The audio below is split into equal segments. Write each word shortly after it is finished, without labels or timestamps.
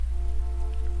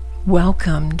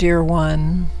Welcome, dear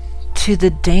one, to the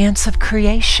dance of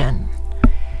creation.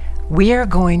 We are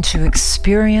going to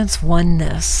experience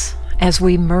oneness as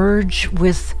we merge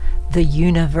with the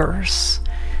universe,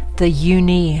 the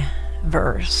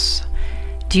universe.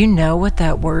 Do you know what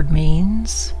that word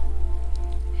means?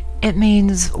 It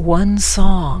means one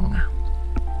song.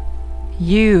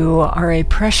 You are a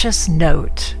precious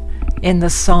note in the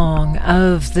song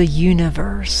of the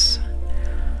universe.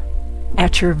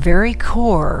 At your very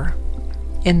core,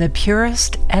 in the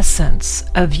purest essence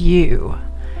of you,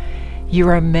 you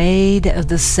are made of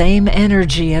the same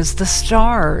energy as the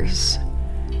stars.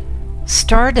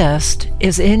 Stardust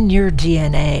is in your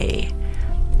DNA,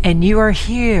 and you are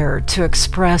here to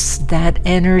express that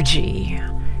energy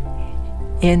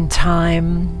in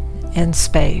time and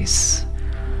space.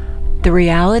 The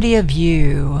reality of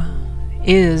you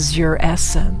is your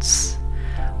essence.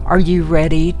 Are you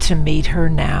ready to meet her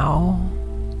now?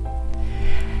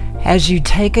 As you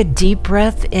take a deep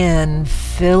breath in,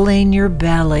 filling your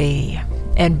belly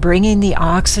and bringing the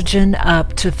oxygen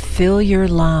up to fill your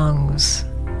lungs,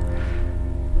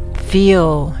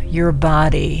 feel your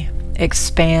body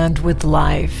expand with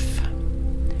life.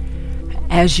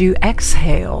 As you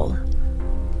exhale,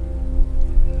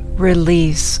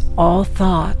 release all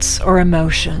thoughts or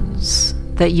emotions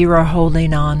that you are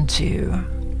holding on to.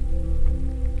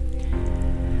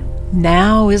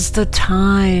 Now is the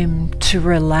time to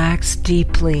relax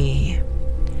deeply,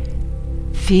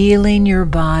 feeling your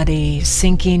body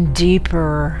sinking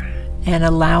deeper and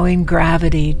allowing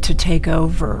gravity to take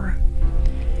over.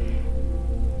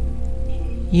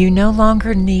 You no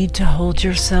longer need to hold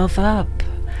yourself up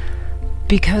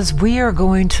because we are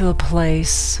going to a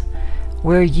place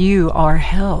where you are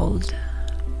held.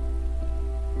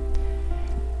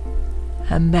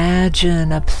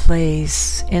 Imagine a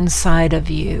place inside of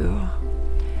you,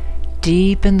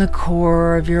 deep in the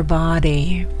core of your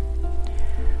body.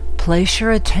 Place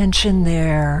your attention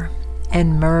there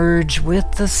and merge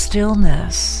with the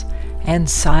stillness and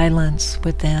silence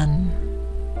within.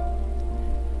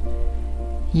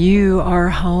 You are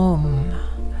home,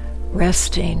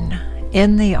 resting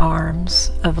in the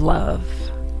arms of love.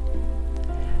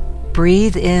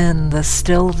 Breathe in the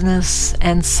stillness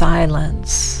and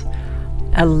silence,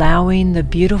 allowing the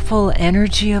beautiful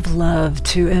energy of love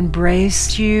to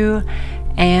embrace you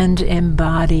and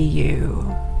embody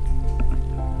you.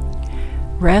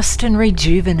 Rest and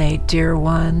rejuvenate, dear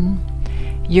one.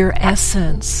 Your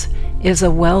essence is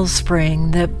a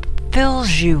wellspring that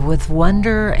fills you with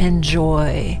wonder and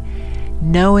joy,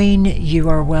 knowing you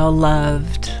are well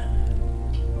loved.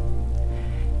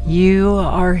 You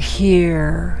are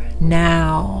here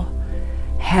now,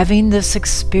 having this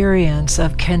experience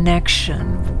of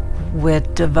connection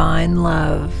with divine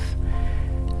love,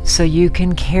 so you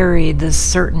can carry this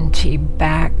certainty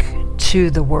back to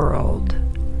the world.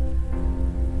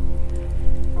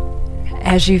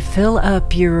 As you fill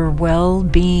up your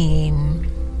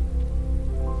well-being,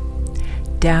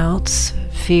 doubts,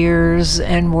 fears,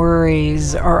 and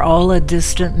worries are all a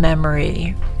distant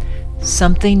memory,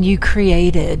 something you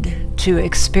created to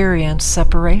experience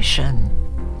separation.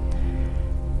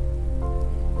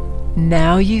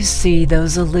 Now you see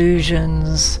those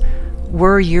illusions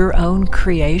were your own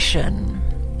creation.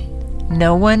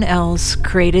 No one else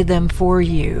created them for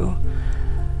you,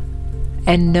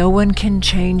 and no one can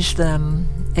change them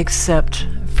except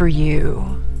for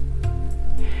you.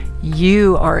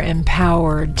 You are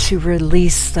empowered to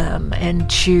release them and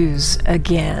choose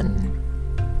again.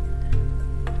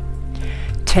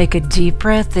 Take a deep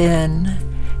breath in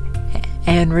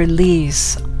and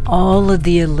release all of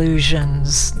the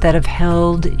illusions that have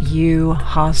held you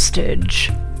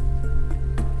hostage.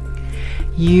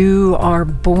 You are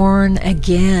born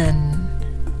again.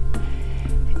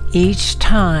 Each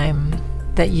time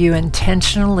that you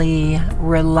intentionally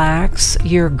relax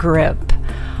your grip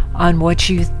on what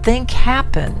you think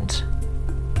happened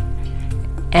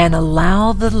and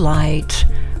allow the light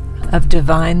of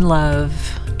divine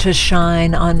love to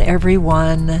shine on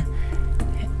everyone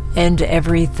and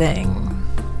everything.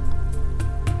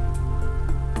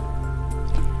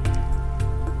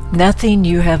 Nothing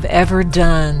you have ever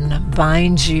done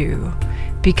binds you,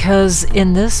 because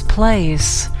in this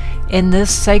place, in this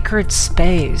sacred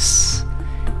space,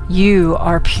 you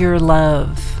are pure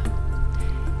love.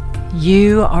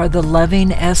 You are the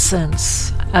loving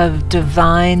essence of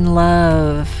divine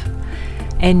love,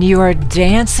 and you are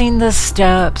dancing the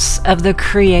steps of the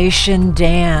creation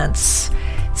dance,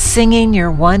 singing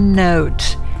your one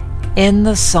note in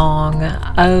the song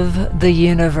of the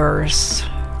universe.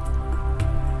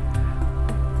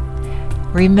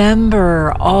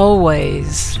 Remember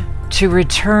always to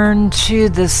return to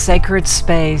this sacred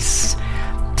space,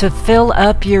 to fill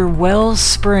up your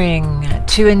wellspring,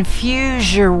 to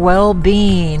infuse your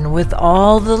well-being with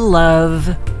all the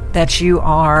love that you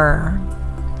are.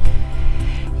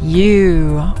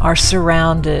 You are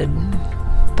surrounded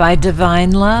by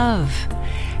divine love,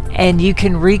 and you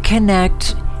can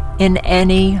reconnect in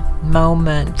any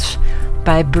moment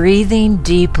by breathing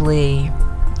deeply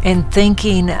and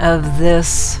thinking of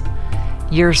this,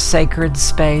 your sacred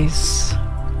space.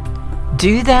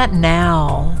 Do that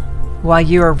now while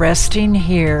you are resting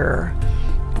here,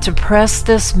 to press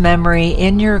this memory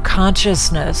in your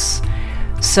consciousness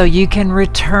so you can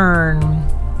return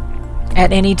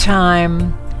at any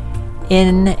time,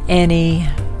 in any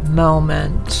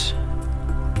moment.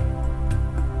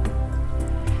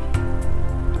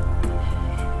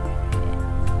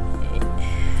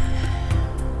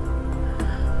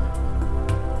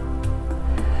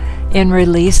 In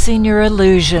releasing your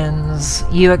illusions,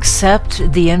 you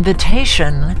accept the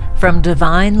invitation from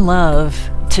divine love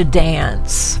to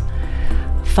dance.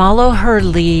 Follow her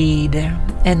lead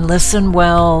and listen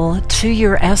well to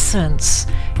your essence,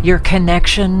 your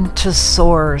connection to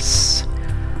Source.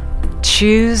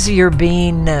 Choose your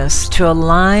beingness to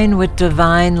align with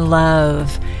divine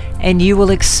love, and you will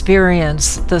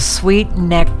experience the sweet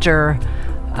nectar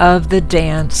of the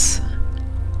dance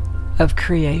of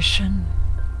creation.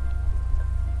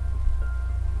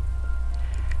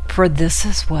 For this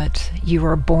is what you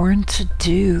are born to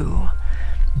do,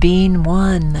 being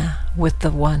one with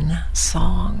the one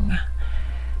song,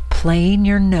 playing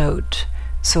your note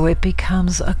so it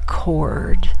becomes a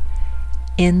chord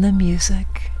in the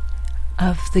music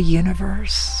of the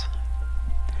universe.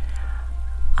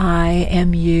 I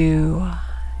am you.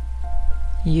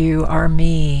 You are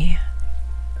me.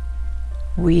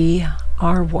 We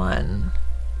are one.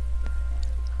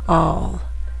 All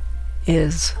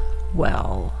is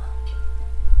well.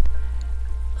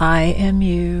 I am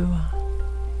you.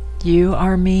 You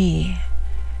are me.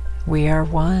 We are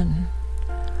one.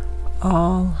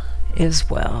 All is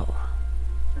well.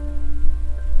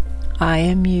 I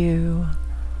am you.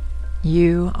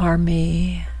 You are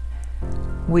me.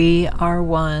 We are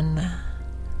one.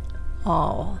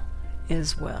 All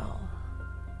is well.